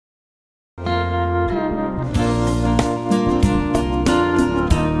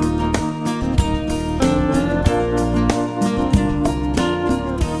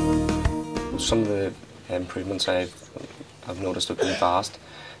improvements I've noticed have been vast.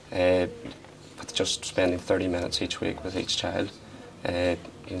 With just spending 30 minutes each week with each child, you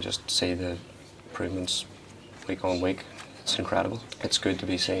can just see the improvements week on week. It's incredible. It's good to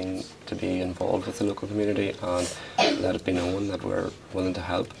be seen, to be involved with the local community, and let it be known that we're willing to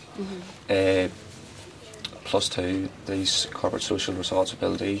help. Plus two, this corporate social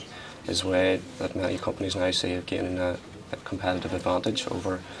responsibility is a way that many companies now see of gaining a competitive advantage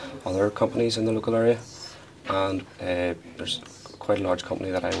over other companies in the local area. And there's quite a large company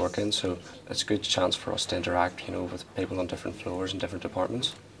that I work in, so it's a good chance for us to interact, with people on different floors and different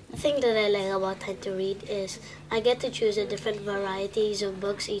departments. The thing that I like about Time to Read is I get to choose the different varieties of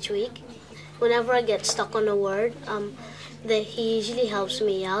books each week. Whenever I get stuck on a word, he usually helps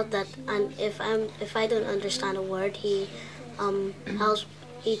me out. And if I don't understand a word, he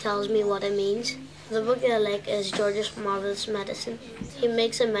tells me what it means. The book that I like is George's Marvelous Medicine. He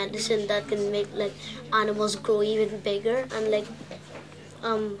makes a medicine that can make animals grow even bigger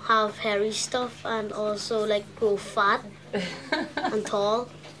and have hairy stuff, and also grow fat and tall.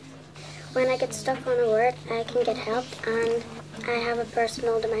 When I get stuck on a word, I can get help, and I have a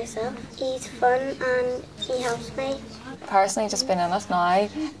personal to myself. He's fun and he helps me. Personally, just being in it now,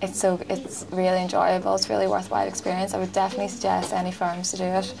 it's really enjoyable. It's really worthwhile experience. I would definitely suggest any firms to do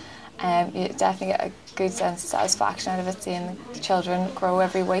it. You definitely get a good sense of satisfaction out of it, seeing the children grow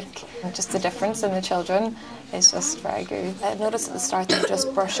every week. And just the difference in the children is just very good. I noticed at the start they would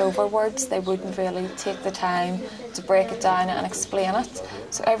just brush over words. They wouldn't really take the time to break it down and explain it.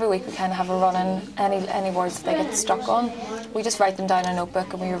 So every week we kind of have a run in any words that they get stuck on. We just write them down in a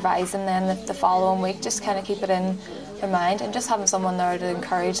notebook and we revise them then the following week, just kind of keep it in their mind, and just having someone there to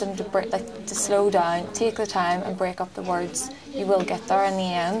encourage them to slow down, take the time and break up the words. You will get there in the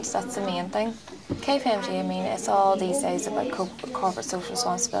end. That's the main thing. KPMG, it's all these days about corporate social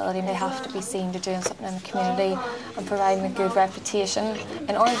responsibility. They have to be seen to doing something in the community and providing a good reputation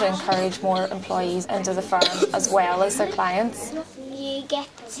in order to encourage more employees into the firm as well as their clients. You get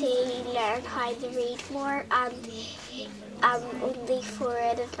to learn how to read more, and only 4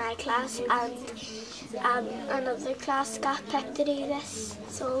 out of my class and another class got picked to do this,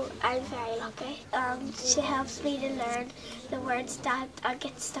 so I'm very lucky. She helps me to learn the words that I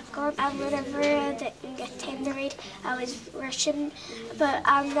get stuck on, and whenever I didn't get time to read, I was rushing, but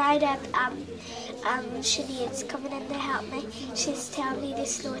now that Sinead's coming in to help me, she's telling me to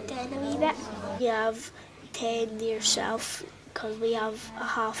slow it down a wee bit. You have time to yourself because we have a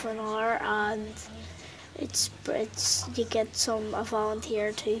half an hour, and you get a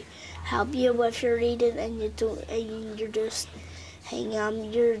volunteer to help you with your reading, and you're just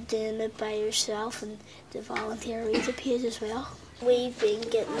you're doing it by yourself, and the volunteer reads a page as well. We've been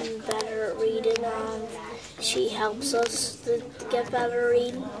getting better at reading, and she helps us to get better at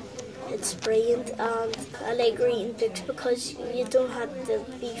reading. It's brilliant, and I like reading books because you don't have to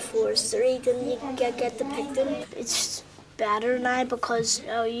be forced to read and you get to pick them. It's better now because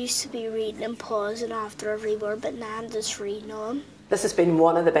I used to be reading and pausing after every word, but now I'm just reading on. This has been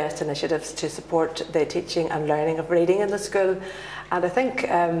one of the best initiatives to support the teaching and learning of reading in the school, and I think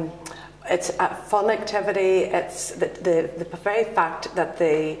it's a fun activity. It's the very fact that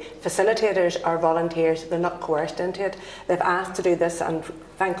the facilitators are volunteers. They're not coerced into it. They've asked to do this, and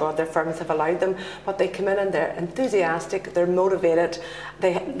thank God their firms have allowed them, but they come in and they're enthusiastic, they're motivated,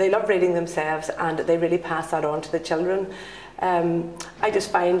 they love reading themselves, and they really pass that on to the children. I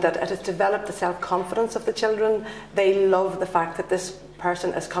just find that it has developed the self-confidence of the children. They love the fact that this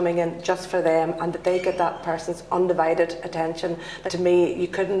person is coming in just for them, and that they get that person's undivided attention. To me, you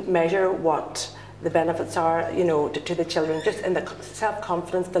couldn't measure what the benefits are, to the children, just in the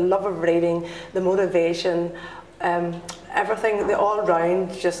self-confidence, the love of reading, the motivation, everything, the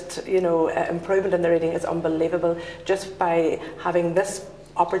all-round improvement in the reading is unbelievable, just by having this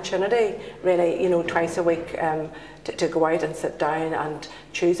opportunity, really, twice a week to go out and sit down and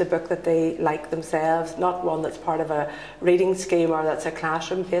choose a book that they like themselves, not one that's part of a reading scheme or that's a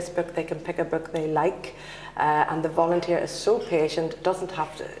classroom-based book. They can pick a book they like, and the volunteer is so patient, doesn't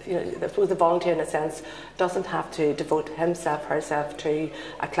have to, I suppose the volunteer in a sense doesn't have to devote himself, herself to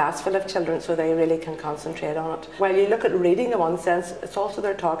a class full of children, so they really can concentrate on it. While you look at reading in one sense, it's also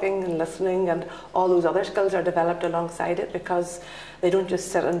their talking and listening, and all those other skills are developed alongside it, because they don't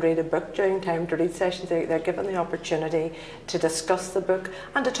just sit and read a book during time to read sessions. They're given the opportunity to discuss the book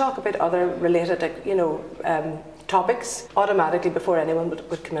and to talk about other related, topics. Automatically, before anyone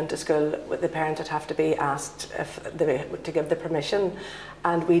would come into school, the parents would have to be asked to give the permission,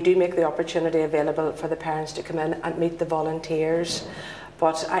 and we do make the opportunity available for the parents to come in and meet the volunteers.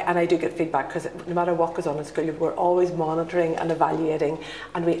 And I do get feedback, because no matter what goes on in school, we're always monitoring and evaluating,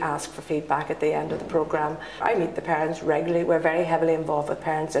 and we ask for feedback at the end of the programme. I meet the parents regularly. We're very heavily involved with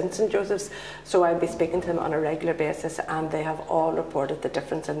parents in St Joseph's, so I'll be speaking to them on a regular basis, and they have all reported the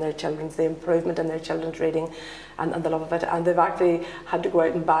difference in their children's, the improvement in their children's reading and the love of it, and they've actually had to go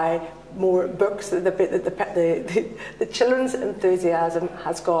out and buy more books. The children's enthusiasm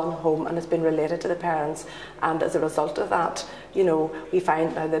has gone home and has been related to the parents, and as a result of that, you know, we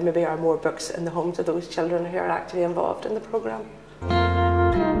find now there maybe are more books in the homes of those children who are actually involved in the programme.